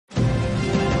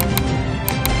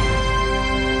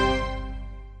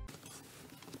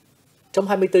Trong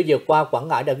 24 giờ qua, Quảng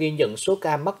Ngãi đã ghi nhận số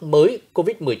ca mắc mới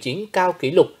COVID-19 cao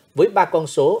kỷ lục với 3 con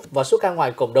số và số ca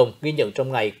ngoài cộng đồng ghi nhận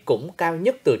trong ngày cũng cao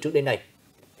nhất từ trước đến nay.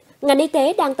 Ngành y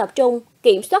tế đang tập trung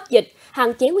kiểm soát dịch,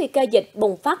 hạn chế nguy cơ dịch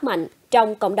bùng phát mạnh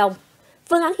trong cộng đồng.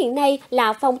 Phương án hiện nay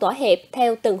là phong tỏa hẹp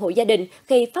theo từng hộ gia đình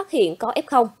khi phát hiện có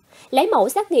F0, lấy mẫu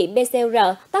xét nghiệm PCR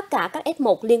tất cả các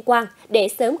F1 liên quan để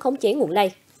sớm khống chế nguồn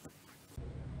lây.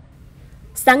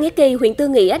 Xã Nghĩa Kỳ, huyện Tư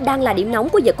Nghĩa đang là điểm nóng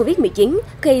của dịch Covid-19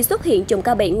 khi xuất hiện chùm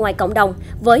ca bệnh ngoài cộng đồng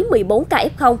với 14 ca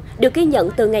F0 được ghi nhận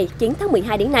từ ngày 9 tháng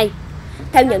 12 đến nay.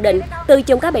 Theo nhận định, từ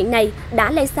chùm ca bệnh này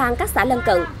đã lây sang các xã lân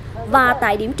cận và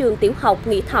tại điểm trường tiểu học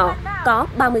Nghĩa Thọ có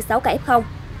 36 ca F0.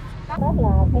 Đó là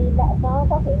khi đã có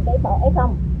phát hiện cái F0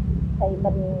 thì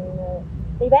mình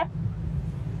đi bắt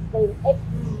thì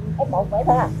F1 phải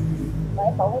ra, và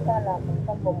F1 phải ra là mình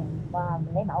khoanh vùng và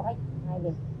mình lấy mẫu hết hai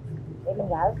việc để mình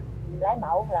gỡ, lấy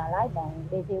mẫu là lấy bằng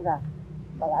PCR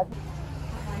và gỡ.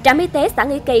 Trạm y tế xã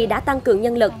Nghĩa Kỳ đã tăng cường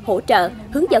nhân lực hỗ trợ,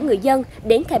 hướng dẫn người dân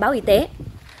đến khai báo y tế.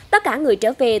 Tất cả người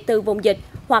trở về từ vùng dịch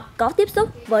hoặc có tiếp xúc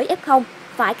với F0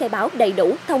 phải khai báo đầy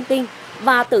đủ thông tin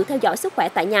và tự theo dõi sức khỏe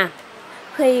tại nhà.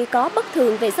 Khi có bất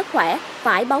thường về sức khỏe,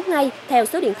 phải báo ngay theo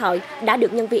số điện thoại đã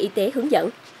được nhân viên y tế hướng dẫn.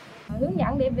 Hướng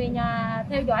dẫn để về nhà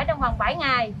theo dõi trong vòng 7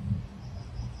 ngày.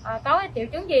 Có triệu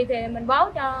chứng gì thì mình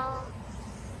báo cho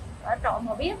ở trọ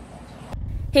mà biết.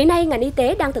 Hiện nay, ngành y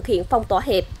tế đang thực hiện phong tỏa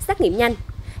hẹp, xét nghiệm nhanh.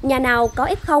 Nhà nào có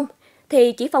F0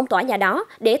 thì chỉ phong tỏa nhà đó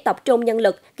để tập trung nhân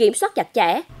lực kiểm soát chặt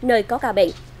chẽ nơi có ca bệnh.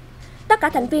 Tất cả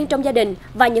thành viên trong gia đình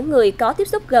và những người có tiếp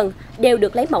xúc gần đều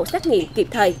được lấy mẫu xét nghiệm kịp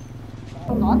thời.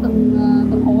 Phong tỏa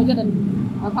từng hộ gia đình,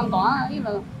 phong tỏa ý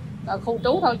là khu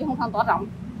trú thôi chứ không phong tỏa rộng.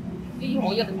 Ví dụ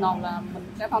hộ gia đình nào là mình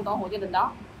sẽ phong tỏa hộ gia đình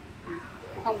đó.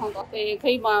 Không phong tỏa thì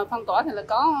khi mà phong tỏa thì là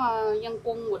có dân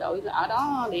quân bộ đội ở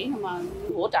đó để mà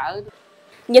hỗ trợ.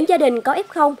 Những gia đình có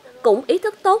F0 cũng ý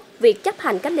thức tốt việc chấp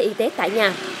hành cách ly y tế tại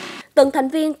nhà. Từng thành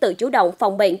viên tự chủ động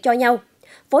phòng bệnh cho nhau,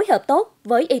 phối hợp tốt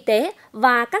với y tế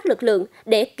và các lực lượng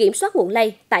để kiểm soát nguồn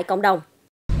lây tại cộng đồng.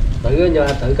 Tự ở nhà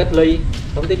tự cách ly,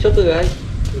 không tiếp xúc với ai,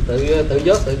 tự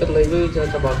dốt tự cách ly với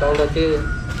cho bà con thôi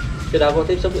chứ đâu có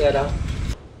tiếp xúc với ai đâu.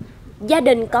 Gia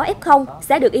đình có F0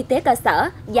 sẽ được y tế cơ sở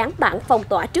dán bảng phong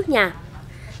tỏa trước nhà.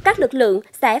 Các lực lượng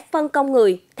sẽ phân công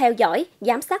người theo dõi,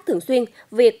 giám sát thường xuyên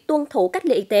việc tuân thủ cách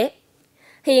ly y tế.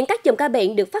 Hiện các chùm ca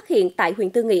bệnh được phát hiện tại huyện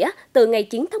Tư Nghĩa từ ngày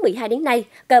 9 tháng 12 đến nay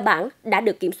cơ bản đã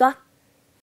được kiểm soát.